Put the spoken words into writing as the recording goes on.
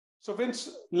So Vince,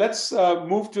 let's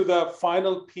move to the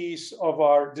final piece of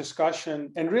our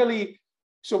discussion. And really,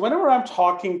 so whenever I'm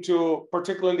talking to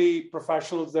particularly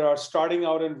professionals that are starting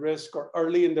out in risk or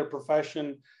early in their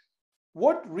profession,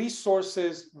 what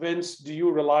resources, Vince, do you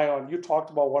rely on? You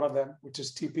talked about one of them, which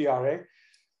is TPRA.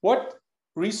 What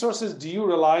resources do you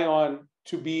rely on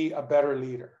to be a better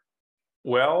leader?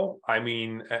 Well, I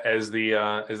mean, as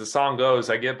the song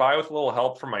goes, I get by with a little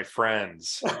help from my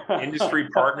friends, industry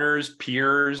partners,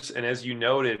 peers, and as you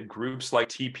noted, groups like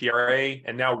TPRA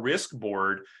and now Risk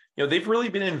Board. They've really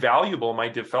been invaluable in my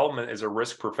development as a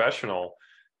risk professional.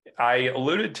 I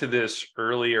alluded to this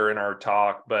earlier in our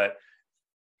talk, but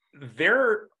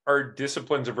there are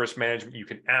disciplines of risk management you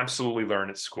can absolutely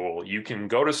learn at school. You can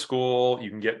go to school,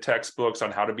 you can get textbooks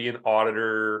on how to be an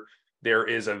auditor. There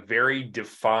is a very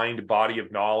defined body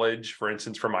of knowledge, for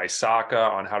instance, from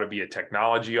ISACA on how to be a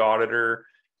technology auditor.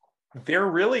 There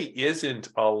really isn't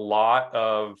a lot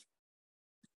of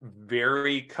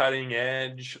very cutting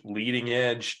edge, leading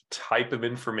edge type of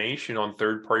information on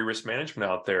third-party risk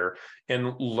management out there.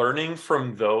 And learning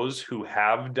from those who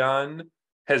have done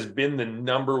has been the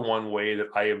number one way that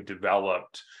I have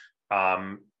developed.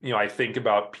 I think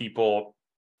about people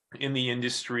in the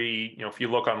industry. If you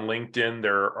look on LinkedIn,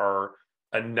 there are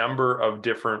a number of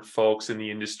different folks in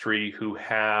the industry who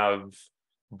have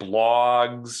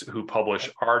blogs, who publish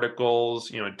articles.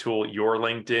 Tool your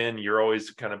LinkedIn, you're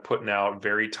always kind of putting out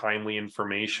very timely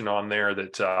information on there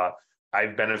that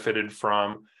I've benefited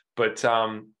from. But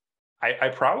I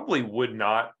probably would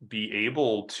not be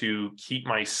able to keep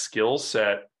my skill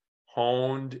set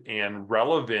honed and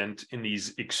relevant in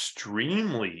these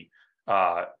extremely,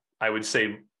 I would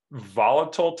say,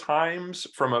 volatile times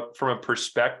from a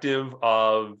perspective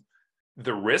of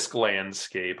the risk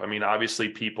landscape. I mean, obviously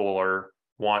people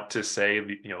want to say,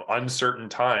 uncertain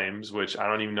times, which I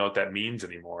don't even know what that means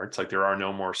anymore. It's like there are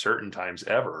no more certain times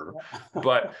ever.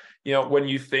 But, when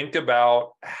you think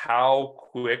about how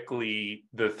quickly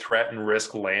the threat and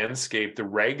risk landscape, the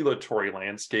regulatory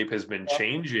landscape has been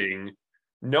changing,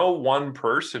 no one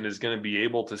person is going to be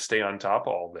able to stay on top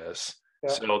of all this. Yeah.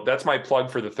 So that's my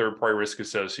plug for the Third Party Risk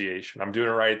Association. I'm doing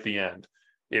it right at the end.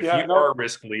 If you are a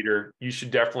risk leader, you should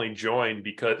definitely join,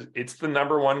 because it's the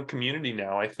number one community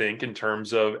now, I think, in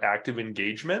terms of active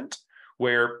engagement,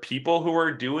 where people who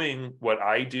are doing what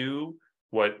I do,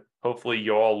 what hopefully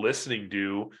you all listening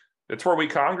do, that's where we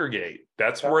congregate.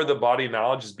 That's where the body of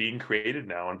knowledge is being created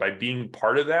now. And by being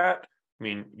part of that, I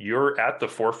mean, you're at the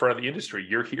forefront of the industry.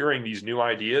 You're hearing these new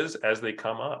ideas as they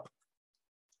come up.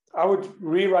 I would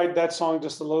rewrite that song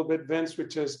just a little bit, Vince,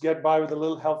 which is get by with a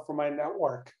little help from my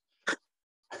network.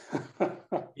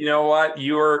 You know what?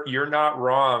 You're not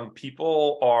wrong.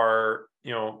 People are,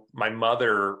 my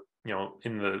mother,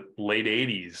 in the late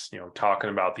 80s, talking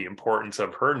about the importance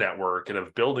of her network and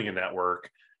of building a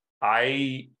network.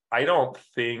 I don't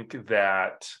think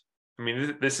that, I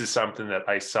mean, this is something that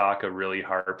ISACA really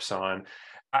harps on.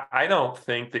 I don't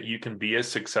think that you can be a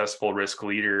successful risk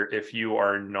leader if you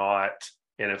are not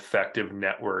an effective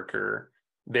networker.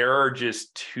 There are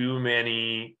just too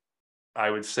many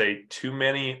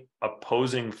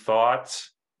opposing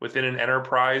thoughts within an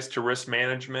enterprise to risk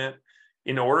management.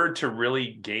 In order to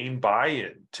really gain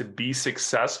buy-in, to be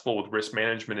successful with risk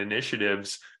management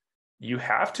initiatives, you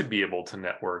have to be able to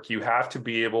network. You have to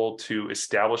be able to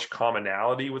establish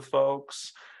commonality with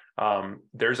folks.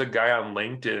 There's a guy on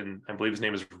LinkedIn, I believe his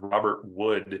name is Robert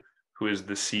Wood, who is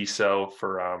the CISO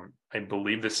for, I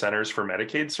believe, the Centers for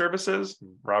Medicaid Services.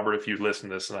 Robert, if you listen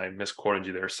to this and I misquoted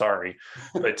you there, sorry.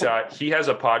 But he has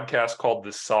a podcast called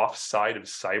The Soft Side of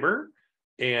Cyber.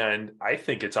 And I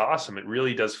think it's awesome. It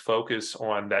really does focus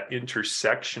on that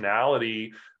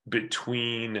intersectionality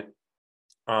between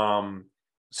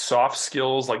soft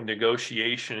skills like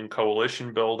negotiation,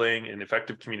 coalition building, and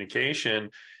effective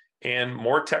communication, and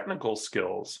more technical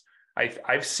skills.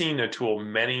 I've seen Atul,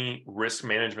 many risk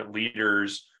management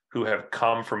leaders who have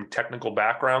come from technical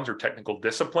backgrounds or technical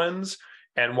disciplines.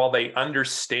 And while they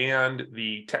understand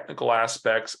the technical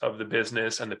aspects of the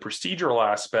business and the procedural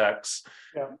aspects,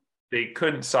 they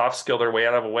couldn't soft skill their way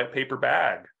out of a wet paper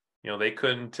bag. They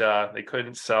couldn't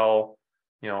sell,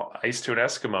 ice to an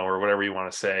Eskimo or whatever you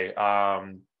want to say.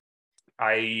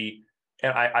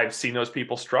 I've seen those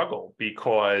people struggle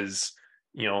because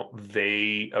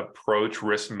they approach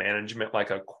risk management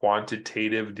like a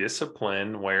quantitative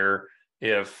discipline where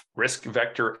if risk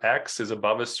vector X is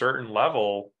above a certain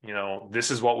level,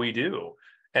 this is what we do.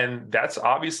 And that's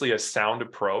obviously a sound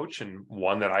approach and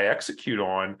one that I execute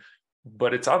on,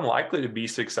 but it's unlikely to be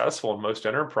successful in most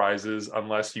enterprises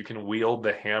unless you can wield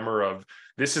the hammer of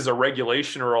this is a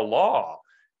regulation or a law.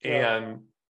 And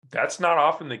that's not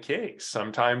often the case.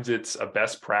 Sometimes it's a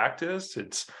best practice.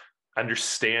 It's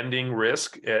understanding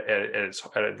risk at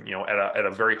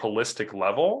a very holistic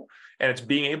level, and it's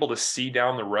being able to see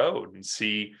down the road and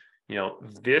see,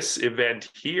 this event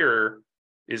here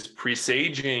is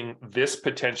presaging this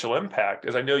potential impact.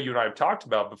 As I know you and I have talked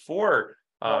about before,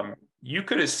 you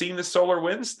could have seen the solar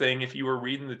winds thing if you were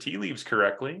reading the tea leaves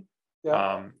correctly.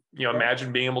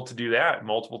 Imagine being able to do that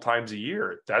multiple times a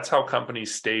year. That's how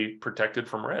companies stay protected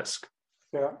from risk.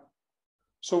 Yeah.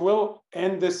 So we'll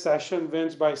end this session,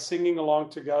 Vince, by singing along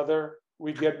together.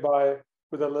 We get by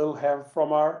with a little help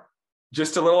from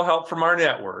just a little help from our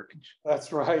network.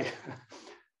 That's right.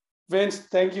 Vince,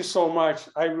 thank you so much.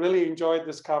 I really enjoyed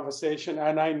this conversation,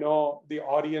 and I know the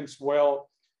audience will.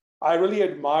 I really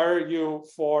admire you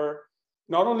for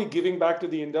not only giving back to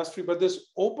the industry, but this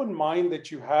open mind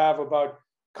that you have about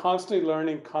constantly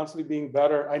learning, constantly being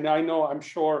better. And I'm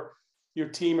sure your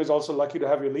team is also lucky to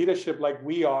have your leadership like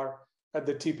we are at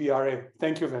the TPRA.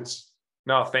 Thank you, Vince.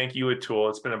 No, thank you, Atul.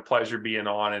 It's been a pleasure being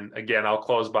on. And again, I'll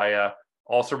close by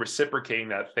also reciprocating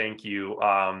that thank you.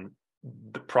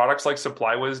 The products like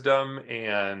Supply Wisdom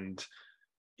and,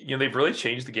 they've really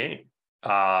changed the game.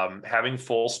 Having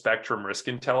full spectrum risk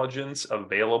intelligence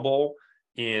available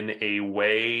in a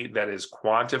way that is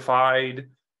quantified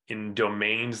in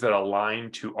domains that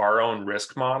align to our own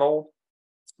risk model,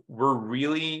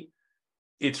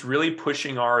 it's really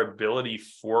pushing our ability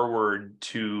forward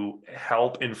to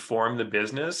help inform the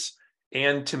business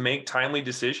and to make timely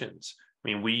decisions. I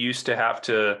mean, we used to have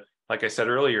to, like I said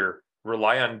earlier,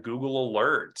 rely on Google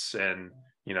alerts and,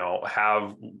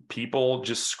 have people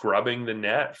just scrubbing the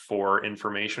net for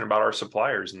information about our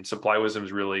suppliers. And Supply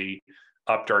Wisdom's really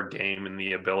upped our game in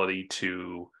the ability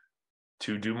to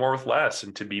do more with less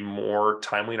and to be more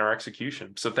timely in our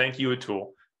execution. So thank you,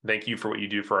 Atul. Thank you for what you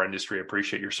do for our industry. I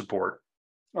appreciate your support.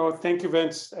 Oh, thank you,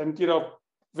 Vince. And,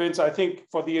 Vince, I think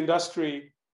for the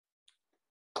industry,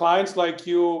 clients like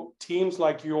you, teams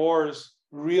like yours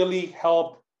really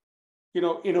help,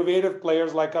 innovative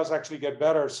players like us actually get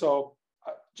better. So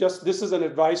this is an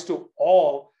advice to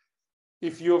all.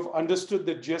 If you've understood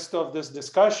the gist of this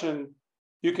discussion,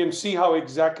 you can see how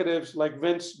executives like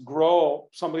Vince grow,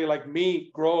 somebody like me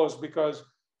grows, because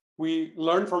we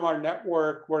learn from our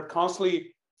network. We're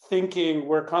constantly thinking,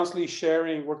 we're constantly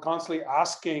sharing, we're constantly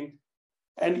asking.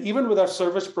 And even with our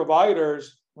service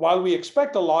providers, while we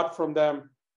expect a lot from them,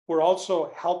 we're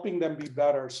also helping them be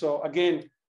better. So again,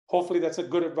 hopefully that's a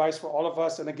good advice for all of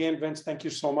us. And again, Vince, thank you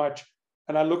so much.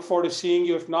 And I look forward to seeing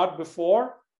you, if not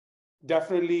before,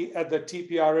 definitely at the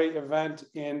TPRA event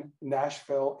in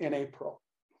Nashville in April.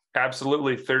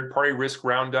 Absolutely.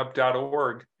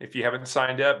 thirdpartyriskroundup.org. If you haven't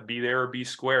signed up, be there or be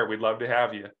square. We'd love to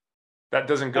have you. That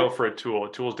doesn't go for Atul.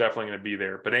 Atul's definitely going to be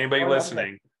there. But anybody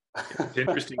listening, if it's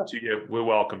interesting to you, we'll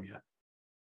welcome you.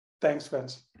 Thanks,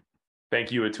 Vince.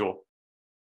 Thank you, Atul.